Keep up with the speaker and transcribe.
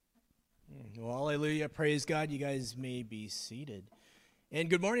Well, hallelujah. Praise God. You guys may be seated. And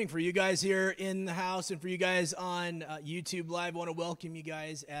good morning for you guys here in the house and for you guys on YouTube Live. I want to welcome you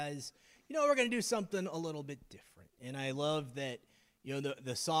guys as, we're going to do something a little bit different. And I love that,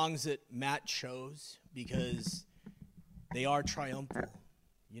 the songs that Matt chose because they are triumphal.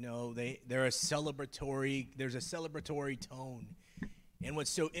 There's a celebratory tone. And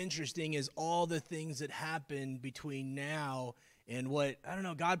what's so interesting is all the things that happen between now and what,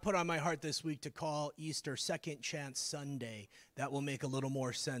 God put on my heart this week to call Easter Second Chance Sunday. That will make a little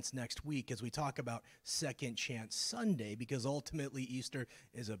more sense next week as we talk about Second Chance Sunday, because ultimately Easter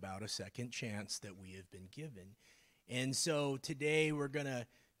is about a second chance that we have been given. And so today we're going to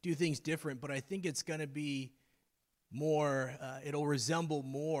do things different, but I think it's going to be more, it'll resemble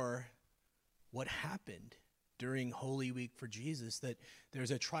more what happened during Holy Week for Jesus, that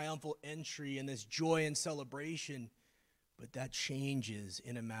there's a triumphal entry and this joy and celebration, but that changes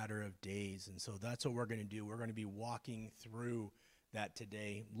in a matter of days. And so that's what we're going to do. We're going to be walking through that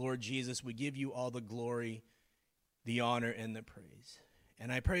today. Lord Jesus, we give you all the glory, the honor, and the praise.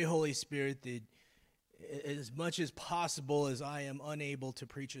 And I pray, Holy Spirit, that as much as possible as I am unable to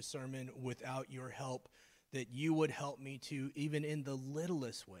preach a sermon without your help, that you would help me to, even in the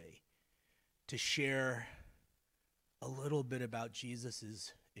littlest way, to share a little bit about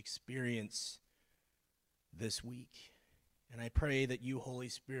Jesus' experience this week. And I pray that you, Holy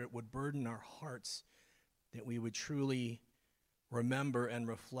Spirit, would burden our hearts, that we would truly remember and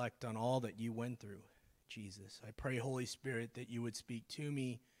reflect on all that you went through, Jesus. I pray, Holy Spirit, that you would speak to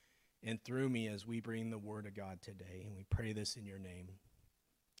me and through me as we bring the word of God today. And we pray this in your name.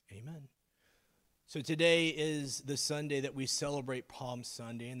 Amen. So today is the Sunday that we celebrate Palm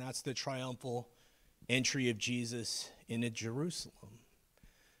Sunday, and that's the triumphal entry of Jesus into Jerusalem.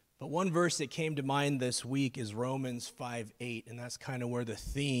 But one verse that came to mind this week is Romans 5:8, and that's kind of where the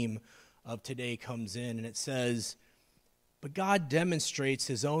theme of today comes in. And it says, "But God demonstrates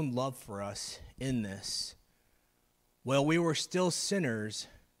his own love for us in this: while we were still sinners,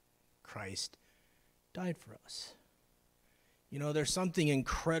 Christ died for us." There's something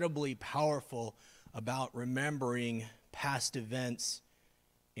incredibly powerful about remembering past events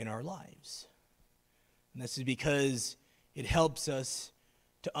in our lives. And this is because it helps us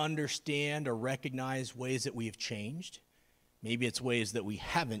to understand or recognize ways that we have changed. Maybe it's ways that we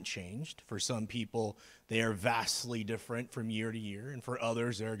haven't changed. For some people, they are vastly different from year to year, and for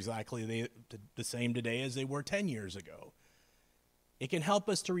others, they're exactly the same today as they were 10 years ago. It can help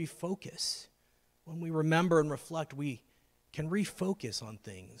us to refocus. When we remember and reflect, we can refocus on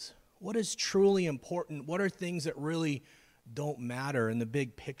things. What is truly important? What are things that really don't matter in the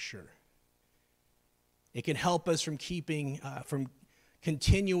big picture? It can help us from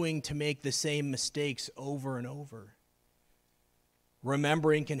continuing to make the same mistakes over and over.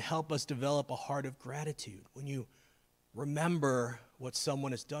 Remembering can help us develop a heart of gratitude. When you remember what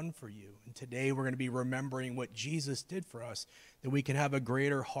someone has done for you, and today we're going to be remembering what Jesus did for us, that we can have a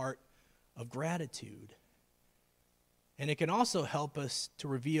greater heart of gratitude. And it can also help us to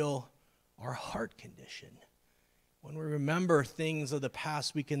reveal our heart condition. When we remember things of the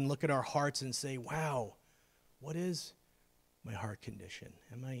past, we can look at our hearts and say, wow, what is my heart condition?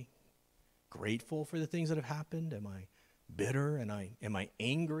 Am I grateful for the things that have happened? Am I bitter? Am I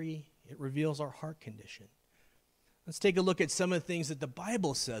angry? It reveals our heart condition. Let's take a look at some of the things that the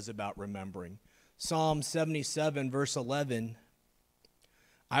Bible says about remembering. Psalm 77, verse 11,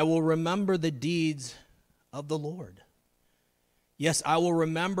 "I will remember the deeds of the Lord. Yes, I will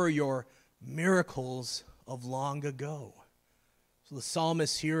remember your miracles of long ago." So the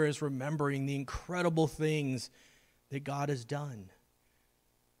psalmist here is remembering the incredible things that God has done.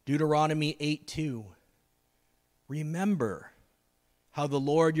 Deuteronomy 8:2, "Remember how the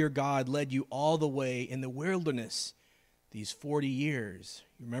Lord your God led you all the way in the wilderness these 40 years.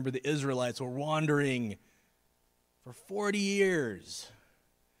 You remember the Israelites were wandering for 40 years.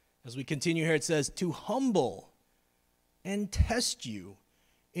 As we continue here, it says, "to humble and test you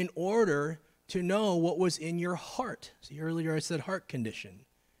in order to know what was in your heart." See, earlier I said heart condition.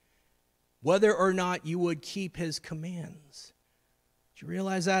 "Whether or not you would keep his commands." Did you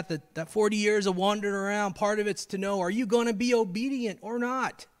realize that 40 years of wandering around, part of it's to know, are you going to be obedient or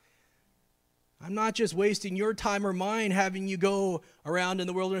not? I'm not just wasting your time or mine having you go around in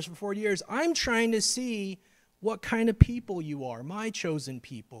the wilderness for 40 years. I'm trying to see what kind of people you are, my chosen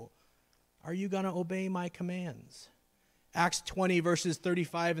people. Are you going to obey my commands? Acts 20, verses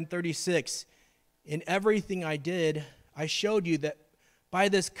 35 and 36. "In everything I did, I showed you that by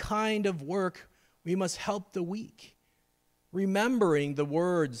this kind of work we must help the weak, remembering the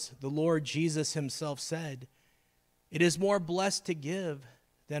words the Lord Jesus himself said, 'It is more blessed to give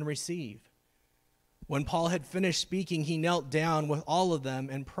than receive.' When Paul had finished speaking, he knelt down with all of them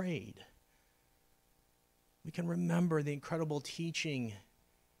and prayed. We can remember the incredible teaching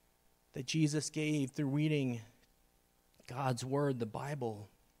that Jesus gave through reading God's word, the Bible.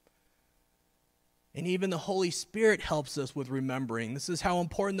 And even the Holy Spirit helps us with remembering. This is how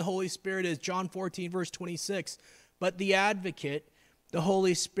important the Holy Spirit is. John 14, verse 26. But the advocate, the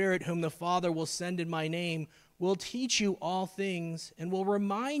Holy Spirit, whom the Father will send in my name, will teach you all things and will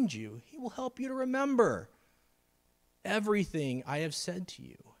remind you. He will help you to remember everything I have said to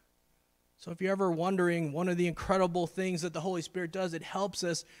you. So if you're ever wondering, one of the incredible things that the Holy Spirit does, it helps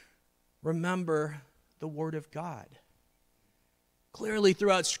us remember the Word of God. Clearly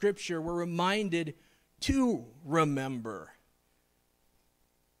throughout Scripture, we're reminded to remember.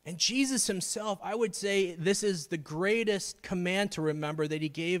 And Jesus himself, I would say this is the greatest command to remember that he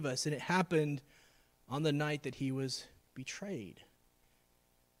gave us, and it happened on the night that he was betrayed.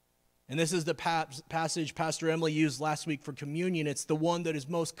 And this is the passage Pastor Emily used last week for communion. It's the one that is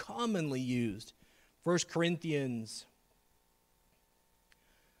most commonly used. 1 Corinthians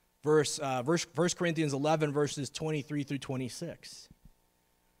 11, verses 23 through 26.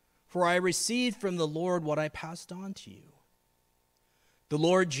 For I received from the Lord what I passed on to you. The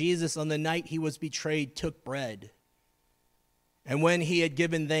Lord Jesus, on the night he was betrayed, took bread. And when he had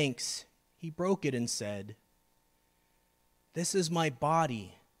given thanks, he broke it and said, "This is my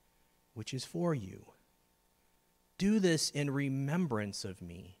body, which is for you. Do this in remembrance of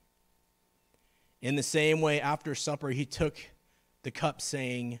me." In the same way, after supper, he took the cup,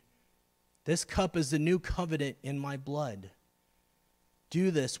 saying, "This cup is the new covenant in my blood. Do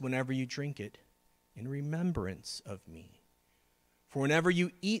this whenever you drink it in remembrance of me. For whenever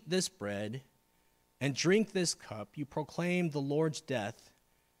you eat this bread and drink this cup, you proclaim the Lord's death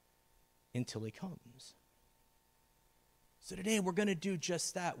until he comes." So today we're going to do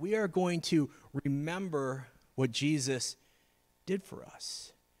just that. We are going to remember what Jesus did for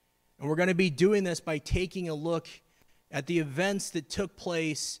us. And we're going to be doing this by taking a look at the events that took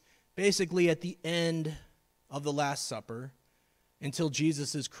place basically at the end of the Last Supper until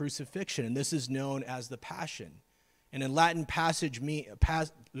Jesus' crucifixion. And this is known as the Passion. And in Latin, passion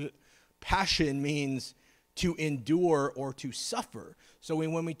means to endure or to suffer. So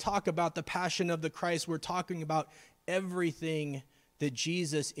when we talk about the Passion of the Christ, we're talking about everything that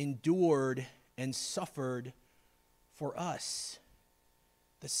Jesus endured and suffered for us.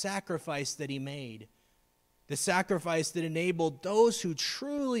 The sacrifice that he made. The sacrifice that enabled those who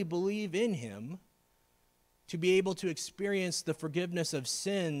truly believe in him to be able to experience the forgiveness of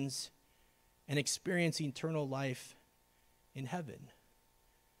sins and experience eternal life in heaven.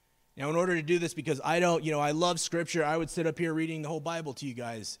 Now, in order to do this, because I love Scripture, I would sit up here reading the whole Bible to you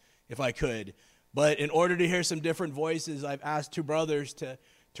guys if I could. But in order to hear some different voices, I've asked two brothers to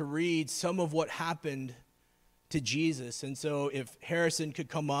read some of what happened to Jesus. And so if Harrison could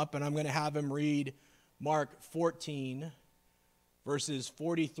come up, and I'm going to have him read Mark 14, verses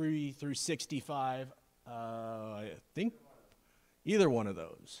 43 through 65. I think either one of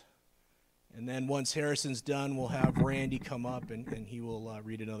those. And then once Harrison's done, we'll have Randy come up, and he will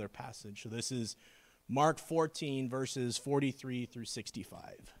read another passage. So this is Mark 14, verses 43 through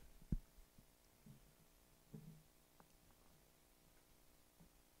 65.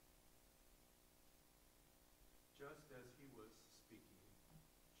 Just as he was speaking,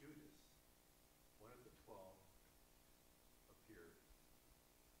 Judas, one of the 12, appeared.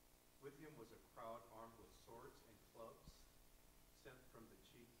 With him was a crowd armed with swords and clubs, sent from the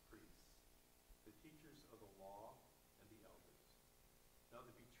chief priests, the teachers of the law, and the elders. Now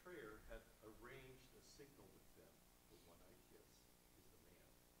the betrayer had arranged a signal with them. The one I kiss is the man.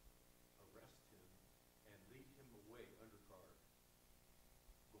 Arrest him and lead him away under guard.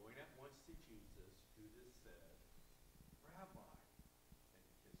 Going at once to Jesus, Judas said, "Rabbi," and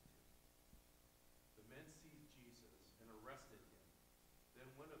he kissed him. The men seized Jesus and arrested him. Then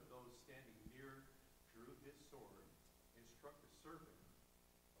one of those standing near drew his sword and struck a servant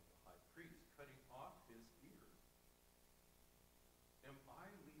of the high priest, cutting off his ear. "Am I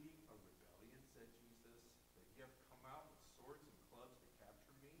leading a rebellion," said Jesus, "that you have come out with swords and clubs to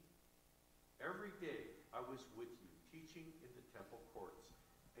capture me? Every day I was with you, teaching in the temple courts,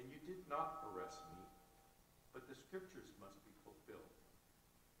 and you did not arrest me, but the scriptures must be fulfilled."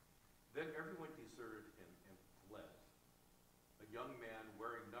 Then everyone deserted him and fled. A young man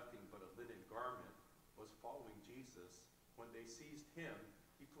wearing nothing but a linen garment was following Jesus. When they seized him,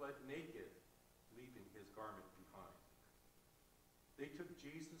 he fled naked, leaving his garment behind. They took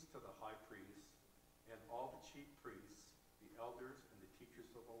Jesus to the high priest, and all the chief priests, the elders, and the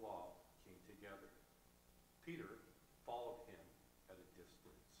teachers of the law came together. Peter followed him at a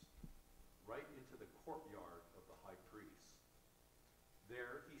distance. Right into the courtyard of the high priest.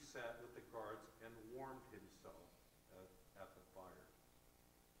 There he sat with the guards and warmed himself at the fire.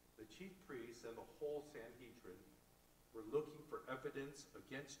 The chief priests and the whole Sanhedrin were looking for evidence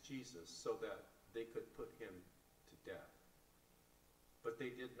against Jesus so that they could put him to death. But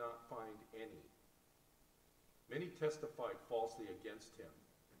they did not find any. Many testified falsely against him,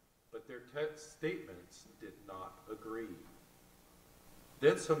 but their statements did not agree.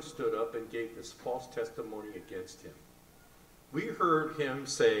 Then some stood up and gave this false testimony against him. We heard him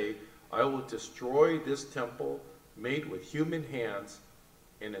say, "I will destroy this temple made with human hands,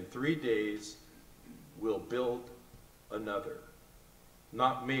 and in 3 days will build another,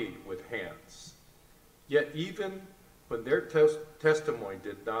 not made with hands." Yet even when their testimony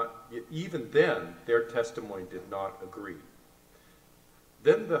did not, even then their testimony did not agree.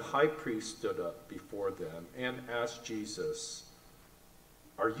 Then the high priest stood up before them and asked Jesus,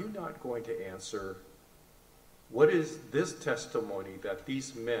 "Are you not going to answer? What is this testimony that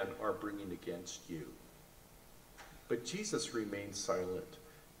these men are bringing against you?" But Jesus remained silent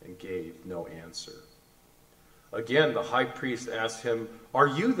and gave no answer. Again, the high priest asked him, "Are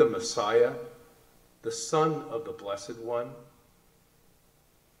you the Messiah, the Son of the Blessed One?"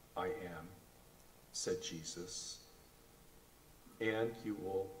 "I am," said Jesus. "And you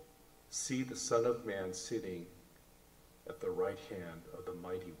will see the Son of Man sitting at the right hand of the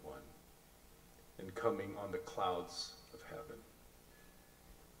Mighty One and coming on the clouds of heaven."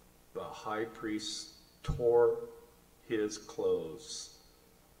 The high priest tore his clothes.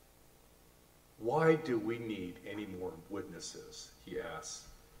 "Why do we need any more witnesses?" he asked.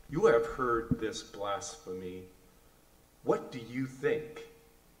 "You have heard this blasphemy. What do you think?"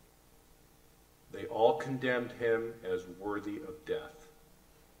 They all condemned him as worthy of death.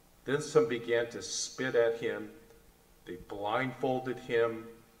 Then some began to spit at him. They blindfolded him,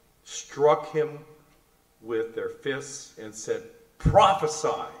 struck him with their fists, and said,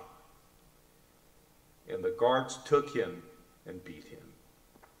 "Prophesy!" And the guards took him and beat him.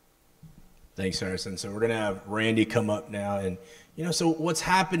 Thanks, Harrison. So we're going to have Randy come up now. And, so what's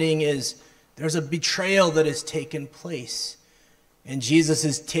happening is there's a betrayal that has taken place. And Jesus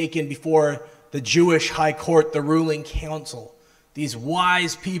is taken before the Jewish high court, the ruling council, these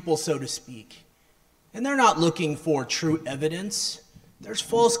wise people, so to speak. And they're not looking for true evidence. There's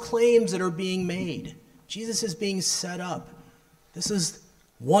false claims that are being made. Jesus is being set up. This is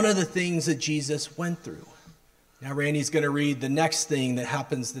one of the things that Jesus went through. Now Randy's going to read the next thing that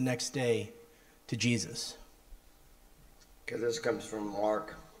happens the next day to Jesus. Okay, this comes from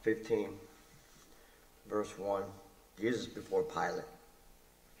Mark 15, verse 1. Jesus before Pilate.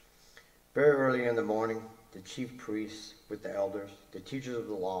 Very early in the morning, the chief priests with the elders, the teachers of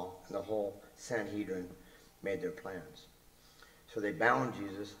the law, and the whole Sanhedrin made their plans. So they bound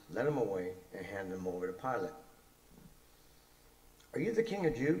Jesus, led him away, and handed him over to Pilate. "Are you the king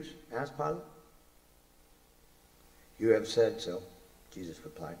of Jews?" asked Pilate. "You have said so," Jesus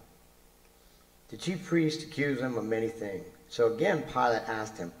replied. The chief priests accused him of many things. So again Pilate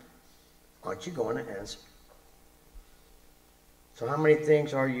asked him, "Aren't you going to answer? So how many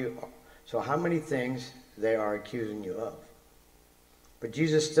things they are accusing you of?" But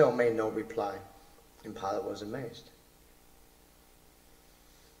Jesus still made no reply, and Pilate was amazed.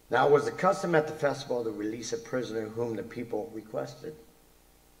 Now it was the custom at the festival to release a prisoner whom the people requested.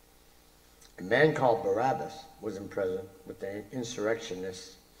 A man called Barabbas was in prison with the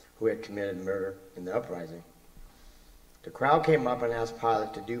insurrectionists who had committed murder in the uprising. The crowd came up and asked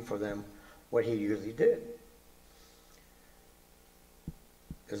Pilate to do for them what he usually did.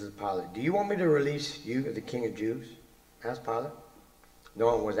 This is Pilate. "Do you want me to release you, the king of Jews?" asked Pilate. No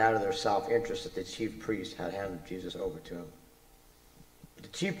one was out of their self-interest that the chief priest had handed Jesus over to him. But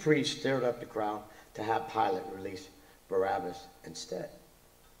the chief priest stirred up the crowd to have Pilate release Barabbas instead.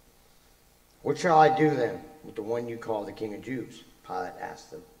 "What shall I do then with the one you call the king of Jews?" Pilate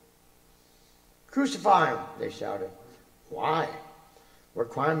asked them. "Crucify him," they shouted. "Why? What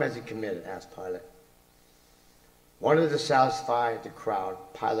crime has he committed?" asked Pilate. Wanted to satisfy the crowd,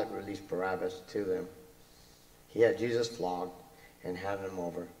 Pilate released Barabbas to them. He had Jesus flogged and handed him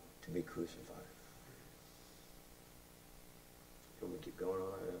over to be crucified. Can we keep going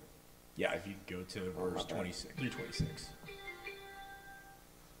on that? Yeah, if you go to verse 26, 326.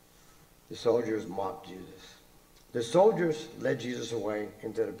 The soldiers mocked Jesus. The soldiers led Jesus away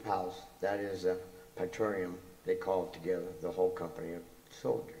into the palace, that is the Praetorium. They called together the whole company of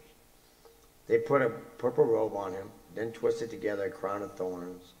soldiers. They put a purple robe on him, then twisted together a crown of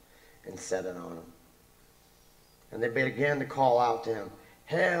thorns and set it on him. And they began to call out to him,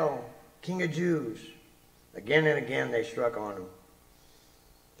 "Hail, King of Jews!" Again and again they struck on him.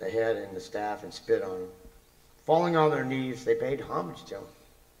 the head and the staff and spit on him. Falling on their knees, they paid homage to him.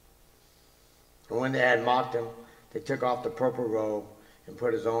 And when they had mocked him, they took off the purple robe and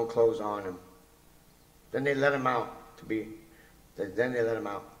put his own clothes on him. Then they let him out to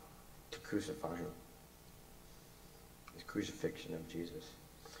crucify him. The crucifixion of Jesus.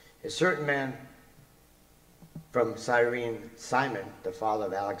 A certain man from Cyrene, Simon, the father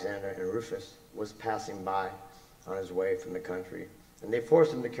of Alexander and Rufus, was passing by on his way from the country, and they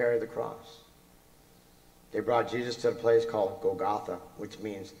forced him to carry the cross. They brought Jesus to a place called Golgotha, which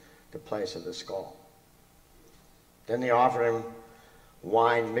means the place of the skull. Then they offered him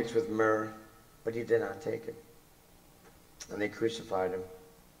wine mixed with myrrh, but he did not take it. And they crucified him.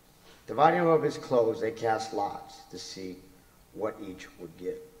 Dividing him of his clothes, they cast lots to see what each would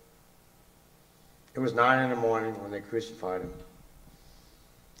give. It was 9 a.m. when they crucified him.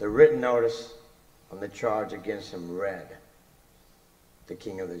 The written notice on the charge against him read, "The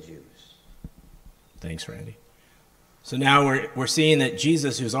King of the Jews." Thanks, Randy. So now we're seeing that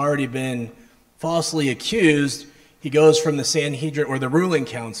Jesus, who's already been falsely accused, he goes from the Sanhedrin, or the ruling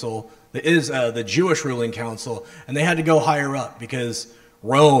council, that is the Jewish ruling council, and they had to go higher up because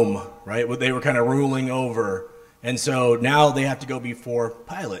Rome, right, what they were kind of ruling over. And so now they have to go before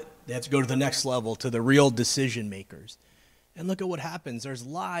Pilate. They have to go to the next level, to the real decision makers. And look at what happens. There's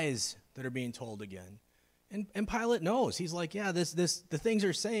lies that are being told again. And Pilate knows. He's like, yeah, the things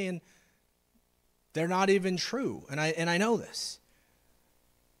they're saying, they're not even true. And I know this.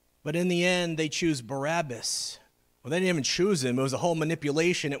 But in the end, they choose Barabbas. Well, they didn't even choose him. It was a whole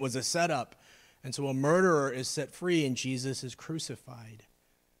manipulation. It was a setup. And so a murderer is set free and Jesus is crucified.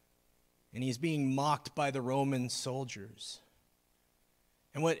 And he's being mocked by the Roman soldiers.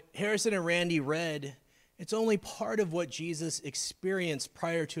 And what Harrison and Randy read, it's only part of what Jesus experienced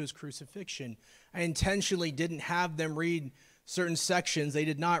prior to his crucifixion. I intentionally didn't have them read certain sections. They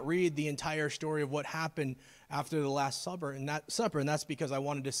did not read the entire story of what happened after the Last Supper, and that's because I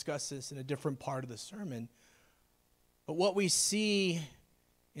want to discuss this in a different part of the sermon. But what we see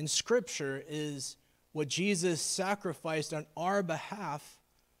in Scripture is what Jesus sacrificed on our behalf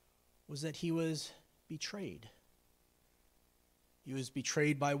was that he was betrayed. He was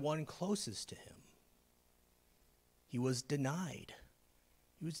betrayed by one closest to him. He was denied.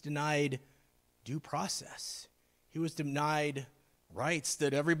 He was denied due process. He was denied rights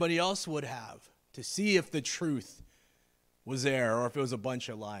that everybody else would have to see if the truth was there or if it was a bunch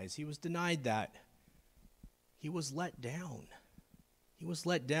of lies. He was denied that. He was let down. He was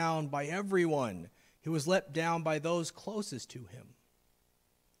let down by everyone. He was let down by those closest to him.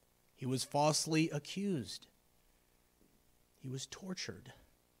 He was falsely accused. He was tortured.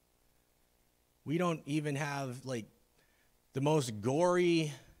 We don't even have the most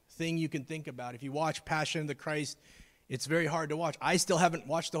gory thing you can think about. If you watch Passion of the Christ, it's very hard to watch. I still haven't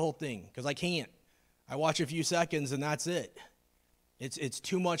watched the whole thing because I can't. I watch a few seconds and that's it. It's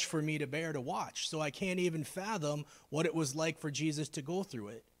too much for me to bear to watch. So I can't even fathom what it was like for Jesus to go through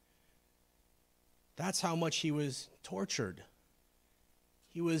it. That's how much he was tortured.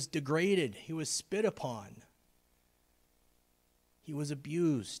 He was degraded. He was spit upon. He was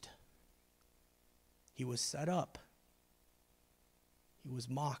abused. He was set up. He was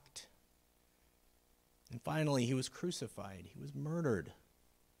mocked. And finally, he was crucified. He was murdered.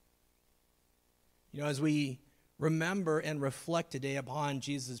 As we remember and reflect today upon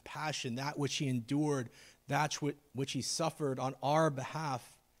Jesus' passion, that which he endured, that which he suffered on our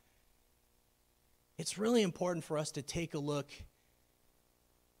behalf, it's really important for us to take a look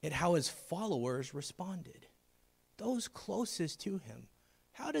at how his followers responded. Those closest to him.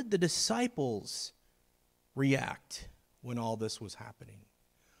 How did the disciples react when all this was happening?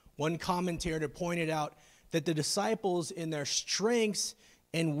 One commentator pointed out that the disciples, in their strengths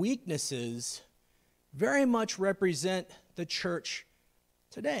and weaknesses, very much represent the church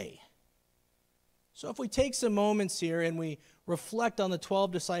today. So if we take some moments here and we reflect on the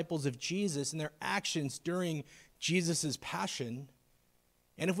 12 disciples of Jesus and their actions during Jesus' passion,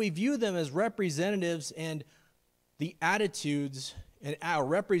 and if we view them as representatives and the attitudes and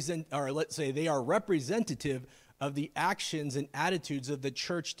let's say they are representative of the actions and attitudes of the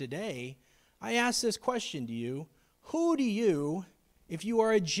church today, I ask this question to you: who do you, if you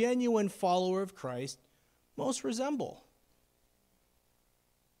are a genuine follower of Christ, most resemble?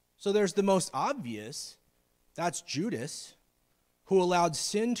 So there's the most obvious, that's Judas, who allowed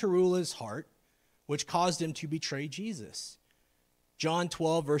sin to rule his heart, which caused him to betray Jesus. John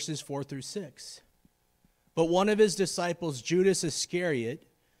 12, verses 4 through 6. But one of his disciples, Judas Iscariot,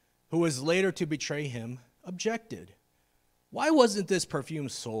 who was later to betray him, objected. Why wasn't this perfume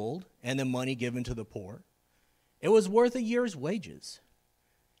sold and the money given to the poor? It was worth a year's wages.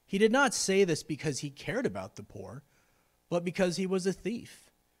 He did not say this because he cared about the poor, but because he was a thief.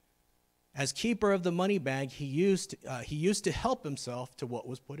 As keeper of the money bag, he used to help himself to what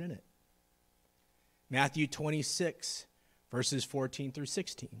was put in it. Matthew 26, verses 14 through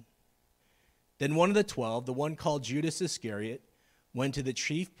 16. Then one of the 12, the one called Judas Iscariot, went to the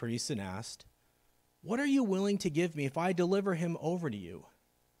chief priests and asked, "What are you willing to give me if I deliver him over to you?"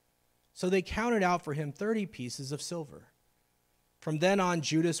 So they counted out for him 30 pieces of silver. From then on,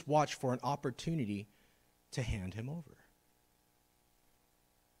 Judas watched for an opportunity to hand him over.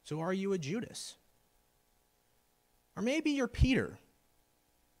 So are you a Judas? Or maybe you're Peter,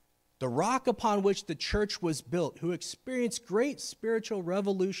 the rock upon which the church was built, who experienced great spiritual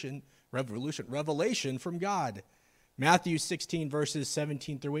revelation from God. Matthew 16, verses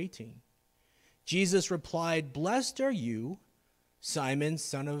 17 through 18. Jesus replied, "Blessed are you, Simon,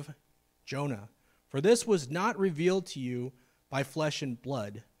 son of Jonah, for this was not revealed to you by flesh and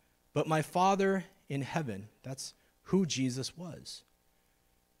blood, but my Father in heaven." That's who Jesus was.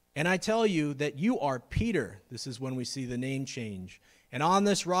 "And I tell you that you are Peter." This is when we see the name change. "And on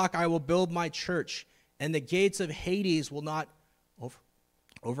this rock I will build my church, and the gates of Hades will not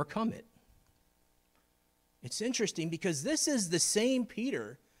overcome it." It's interesting because this is the same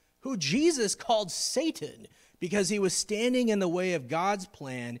Peter who Jesus called Satan because he was standing in the way of God's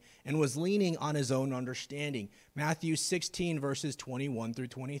plan and was leaning on his own understanding. Matthew 16, verses 21 through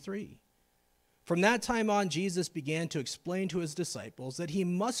 23. From that time on, Jesus began to explain to his disciples that he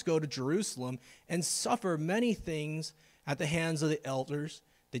must go to Jerusalem and suffer many things at the hands of the elders,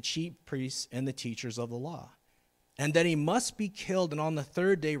 the chief priests, and the teachers of the law, and that he must be killed and on the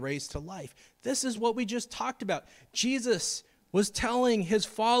third day raised to life. This is what we just talked about. Jesus was telling his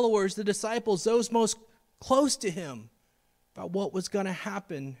followers, the disciples, those most close to him, about what was going to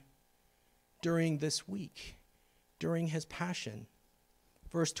happen during this week, during his passion.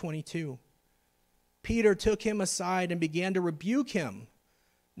 Verse 22. Peter took him aside and began to rebuke him.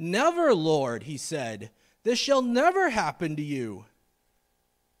 "Never, Lord," he said, "this shall never happen to you."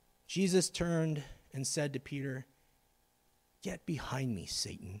 Jesus turned and said to Peter, "Get behind me,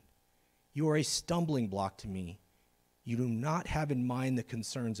 Satan. You are a stumbling block to me. You do not have in mind the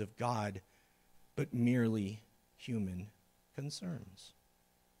concerns of God, but merely human concerns."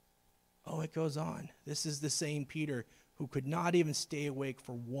 Oh, it goes on. This is the same Peter who could not even stay awake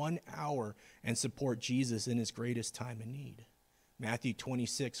for 1 hour and support Jesus in his greatest time in need. Matthew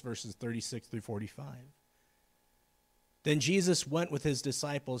 26, verses 36 through 45. Then Jesus went with his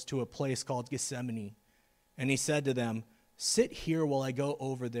disciples to a place called Gethsemane, and he said to them, "Sit here while I go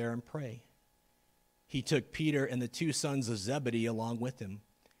over there and pray." He took Peter and the 2 sons of Zebedee along with him,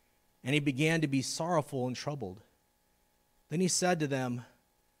 and he began to be sorrowful and troubled. Then he said to them,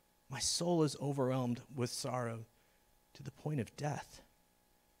 "My soul is overwhelmed with sorrow to the point of death.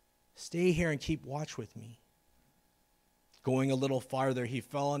 Stay here and keep watch with me." Going a little farther, he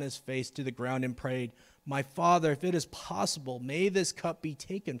fell on his face to the ground and prayed, "My Father, if it is possible, may this cup be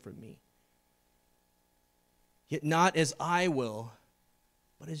taken from me. Yet not as I will,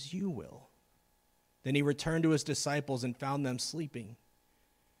 but as you will." Then he returned to his disciples and found them sleeping.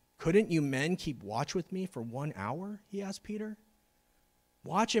 "Couldn't you men keep watch with me for 1 hour?" he asked Peter.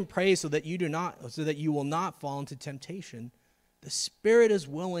 "Watch and pray so that you will not fall into temptation. The spirit is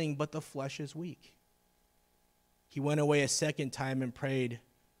willing, but the flesh is weak." He went away a second time and prayed,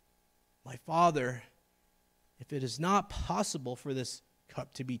 "My Father, if it is not possible for this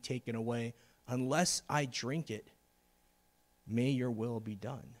cup to be taken away unless I drink it, may your will be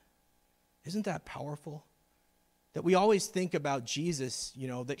done." Isn't that powerful? That we always think about Jesus,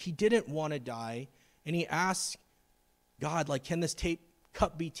 that he didn't want to die, and he asked God, can this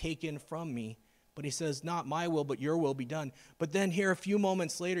cup be taken from me? But he says, "Not my will, but your will be done." But then here a few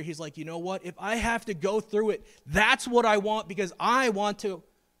moments later, he's like, "You know what? If I have to go through it, that's what I want, because I want to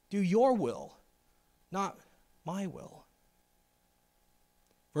do your will, not my will."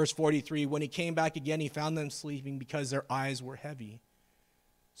 Verse 43, when he came back again, he found them sleeping because their eyes were heavy.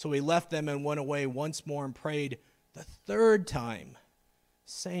 So he left them and went away once more and prayed the third time,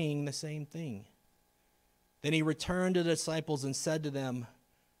 saying the same thing. Then he returned to the disciples and said to them,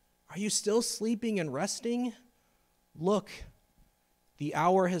 "Are you still sleeping and resting? Look, the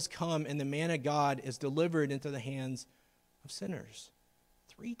hour has come, and the man of God is delivered into the hands of sinners."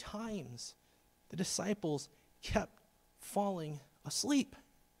 3 times the disciples kept falling asleep.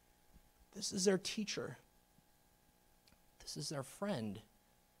 This is their teacher. This is their friend.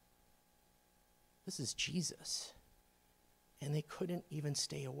 This is Jesus. And they couldn't even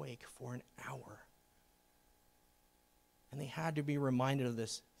stay awake for an hour. And they had to be reminded of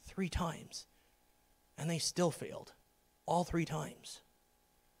this 3 times. And they still failed all 3 times.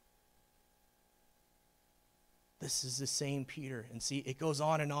 this is the same Peter. And see, it goes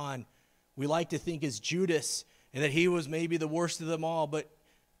on and on. We like to think as Judas and that he was maybe the worst of them all, but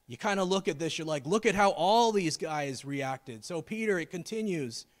you kind of look at this, you're like, look at how all these guys reacted. So Peter, it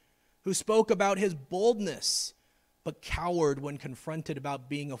continues, who spoke about his boldness, but cowered when confronted about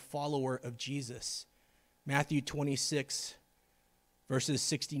being a follower of Jesus. Matthew 26, verses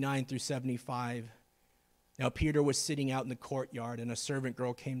 69 through 75. Now Peter was sitting out in the courtyard, and a servant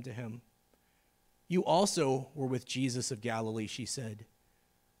girl came to him. You also were with Jesus of Galilee, she said.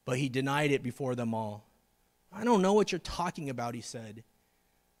 But he denied it before them all. I don't know what you're talking about, he said.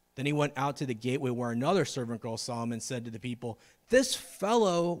 Then he went out to the gateway where another servant girl saw him and said to the people, this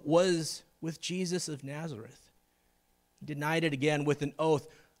fellow was with Jesus of Nazareth. He denied it again with an oath,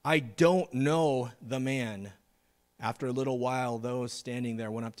 I don't know the man. After a little while, those standing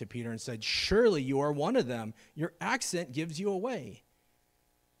there went up to Peter and said, surely you are one of them. Your accent gives you away.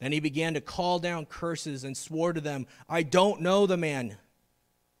 Then he began to call down curses and swore to them, I don't know the man.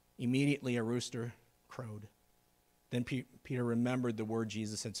 Immediately a rooster crowed. Then Peter remembered the word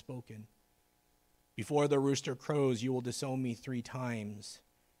Jesus had spoken. Before the rooster crows, you will disown me 3 times.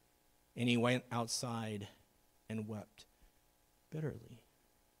 And he went outside and wept bitterly.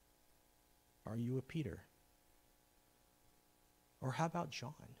 Are you a Peter? Or how about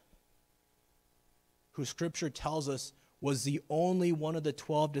John, who Scripture tells us was the only one of the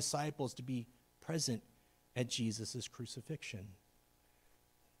 12 disciples to be present at Jesus' crucifixion?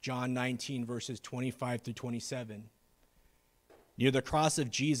 John 19, verses 25 through 27. Near the cross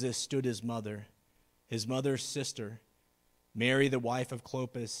of Jesus stood his mother's sister, Mary, the wife of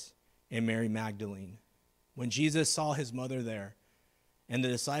Clopas, and Mary Magdalene. When Jesus saw his mother there, and the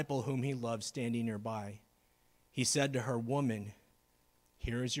disciple whom he loved standing nearby, he said to her, Woman,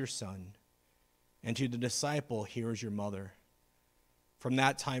 here is your son, and to the disciple, here is your mother. From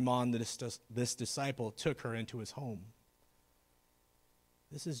that time on, this disciple took her into his home.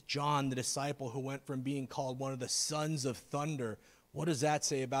 This is John, the disciple who went from being called one of the sons of thunder. What does that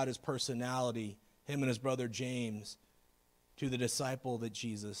say about his personality, him and his brother James, to the disciple that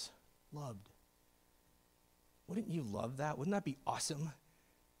Jesus loved? Wouldn't you love that? Wouldn't that be awesome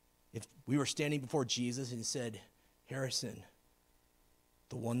if we were standing before Jesus and he said, Harrison,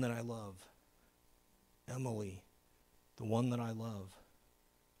 the one that I love, Emily, the one that I love.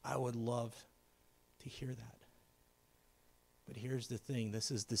 I would love to hear that. But here's the thing.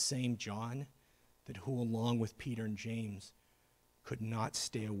 This is the same John that who, along with Peter and James, could not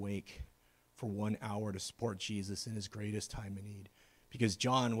stay awake for 1 hour to support Jesus in his greatest time of need. Because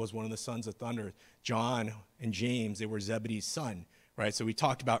John was one of the sons of thunder. John and James, they were Zebedee's son, right? So we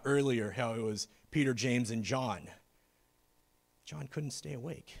talked about earlier how it was Peter, James, and John. John couldn't stay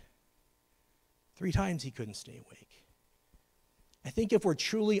awake. 3 times he couldn't stay awake. I think if we're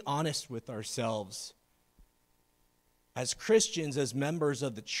truly honest with ourselves, as Christians, as members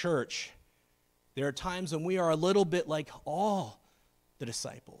of the church, there are times when we are a little bit like all the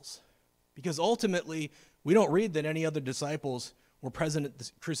disciples. Because ultimately, we don't read that any other disciples were present at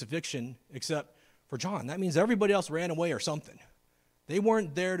the crucifixion except for John. That means everybody else ran away or something. They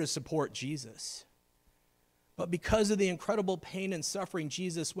weren't there to support Jesus. But because of the incredible pain and suffering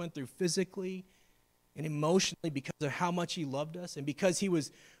Jesus went through physically and emotionally, because of how much he loved us, and because he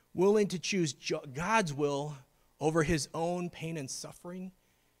was willing to choose God's will over his own pain and suffering,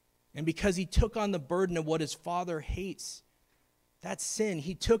 and because he took on the burden of what his Father hates, that sin,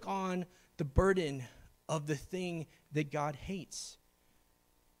 he took on the burden of the thing that God hates.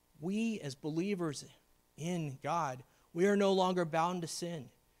 We, as believers in God, we are no longer bound to sin.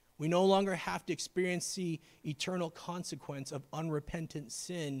 We no longer have to experience the eternal consequence of unrepentant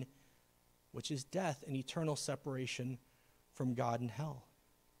sin, which is death and eternal separation from God in hell.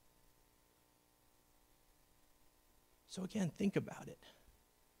 So again, think about it.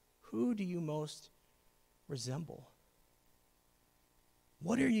 Who do you most resemble?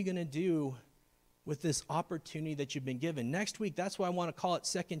 What are you going to do with this opportunity that you've been given? Next week, that's why I want to call it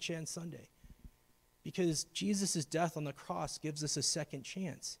Second Chance Sunday. Because Jesus' death on the cross gives us a second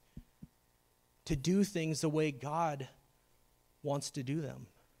chance to do things the way God wants to do them.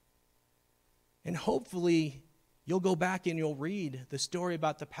 And hopefully, you'll go back and you'll read the story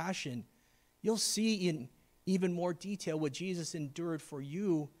about the Passion. You'll see in even more detail what Jesus endured for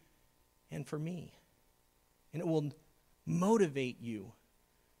you and for me. And it will motivate you.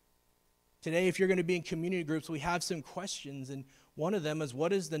 Today, if you're going to be in community groups, we have some questions, and one of them is,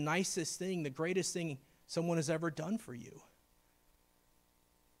 what is the nicest thing, the greatest thing someone has ever done for you?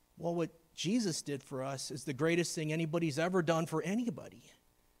 Well, what Jesus did for us is the greatest thing anybody's ever done for anybody.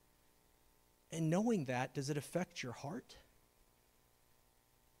 And knowing that, does it affect your heart?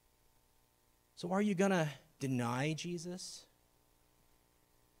 So are you going to deny Jesus?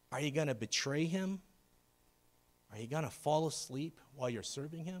 Are you going to betray him? Are you going to fall asleep while you're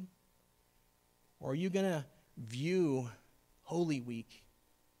serving him? Or are you going to view Holy Week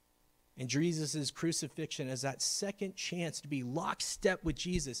and Jesus' crucifixion as that second chance to be lockstep with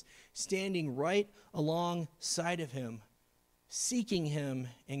Jesus, standing right alongside of him, seeking him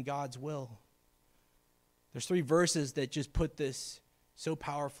in God's will? There's 3 verses that just put this so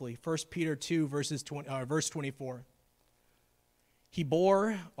powerfully. 1 Peter 2, verse 24. He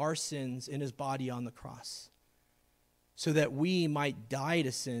bore our sins in his body on the cross, so that we might die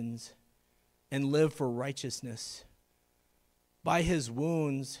to sins and live for righteousness. By his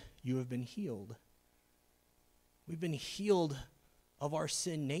wounds you have been healed. We've been healed of our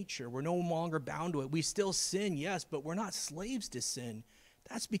sin nature. We're no longer bound to it. We still sin, yes, but we're not slaves to sin.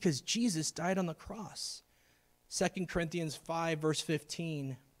 That's because Jesus died on the cross. 2 Corinthians 5, verse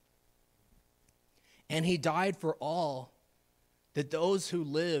 15. And he died for all, that those who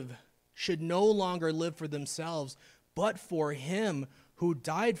live should no longer live for themselves, but for him who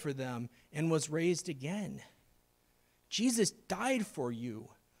died for them and was raised again. Jesus died for you.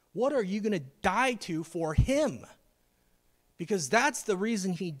 What are you going to die to for him? Because that's the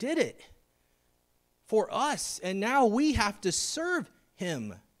reason he did it. For us. And now we have to serve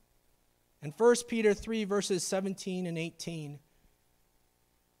him. And 1 Peter 3, verses 17 and 18.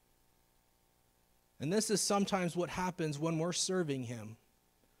 And this is sometimes what happens when we're serving him.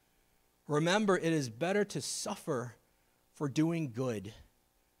 Remember, it is better to suffer for doing good,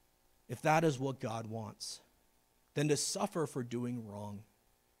 if that is what God wants, than to suffer for doing wrong.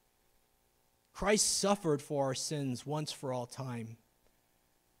 Christ suffered for our sins once for all time.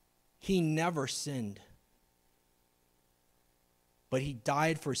 He never sinned. But he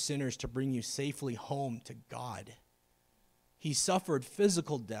died for sinners to bring you safely home to God. He suffered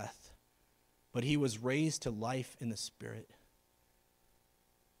physical death, but he was raised to life in the Spirit.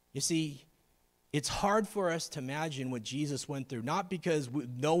 You see, it's hard for us to imagine what Jesus went through, not because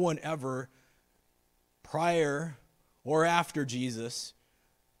no one ever, prior or after Jesus,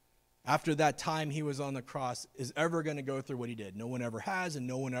 after that time he was on the cross, is ever going to go through what he did. No one ever has, and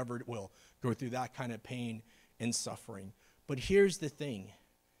no one ever will go through that kind of pain and suffering. But here's the thing.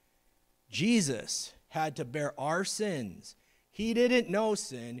 Jesus had to bear our sins. He didn't know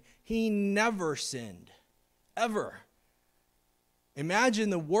sin. He never sinned, ever. Imagine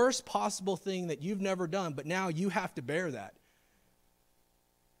the worst possible thing that you've never done, but now you have to bear that.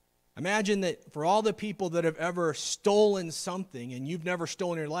 Imagine that for all the people that have ever stolen something, and you've never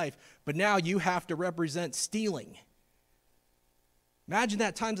stolen in your life, but now you have to represent stealing. Imagine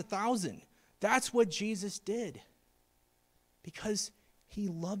that times 1,000. That's what Jesus did, because he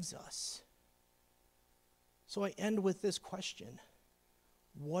loves us. So I end with this question.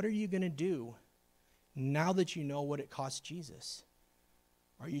 What are you going to do now that you know what it cost Jesus?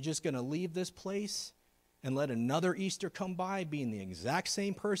 Are you just going to leave this place and let another Easter come by being the exact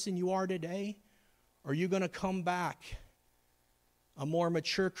same person you are today? Or are you going to come back a more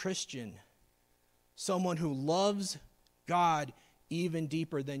mature Christian, someone who loves God even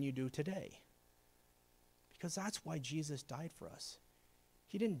deeper than you do today? Because that's why Jesus died for us.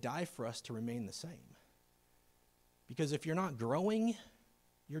 He didn't die for us to remain the same. Because if you're not growing,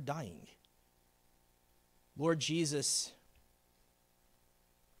 you're dying. Lord Jesus,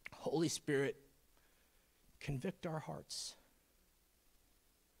 Holy Spirit, convict our hearts.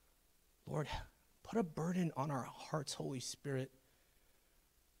 Lord, put a burden on our hearts, Holy Spirit,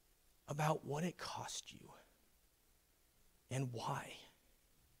 about what it cost you and why.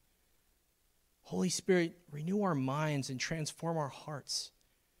 Holy Spirit, renew our minds and transform our hearts,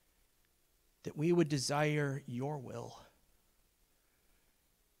 that we would desire your will.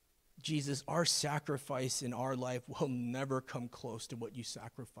 Jesus, our sacrifice in our life will never come close to what you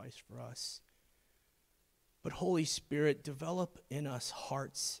sacrificed for us. But Holy Spirit, develop in us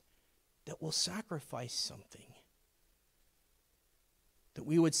hearts that will sacrifice something. That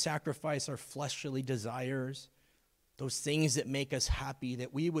we would sacrifice our fleshly desires, those things that make us happy,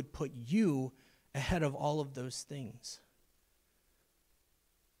 that we would put you ahead of all of those things.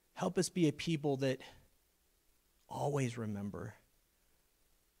 Help us be a people that always remember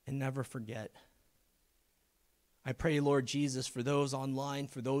and never forget. I pray, Lord Jesus, for those online,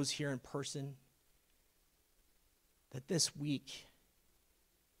 for those here in person, that this week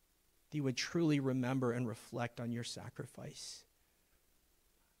they would truly remember and reflect on your sacrifice.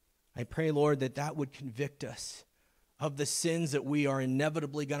 I pray, Lord, that that would convict us of the sins that we are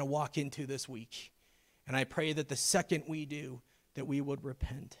inevitably going to walk into this week. And I pray that the second we do, that we would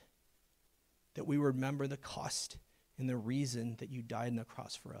repent, that we remember the cost and the reason that you died on the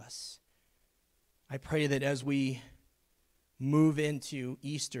cross for us. I pray that as we move into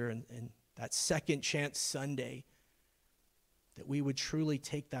Easter and that second chance Sunday, that we would truly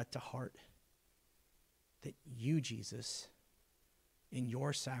take that to heart. That you, Jesus, in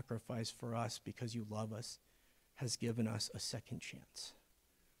your sacrifice for us because you love us, has given us a second chance.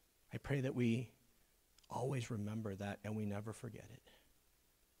 I pray that we always remember that and we never forget it.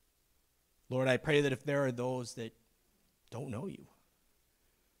 Lord, I pray that if there are those that don't know you,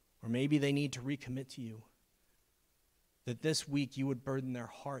 or maybe they need to recommit to you, that this week you would burden their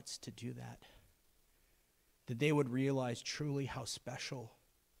hearts to do that. That they would realize truly how special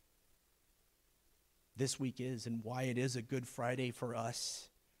this week is and why it is a Good Friday for us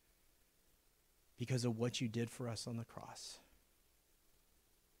because of what you did for us on the cross.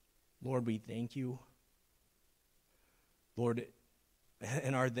 Lord, we thank you. Lord,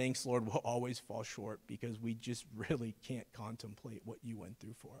 and our thanks, Lord, will always fall short because we just really can't contemplate what you went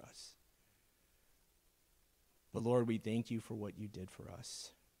through for us. But Lord, we thank you for what you did for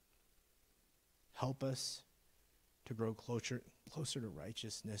us. Help us to grow closer to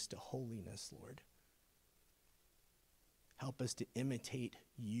righteousness, to holiness, Lord. Help us to imitate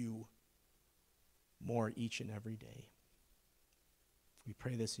you more each and every day. We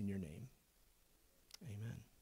pray this in your name. Amen.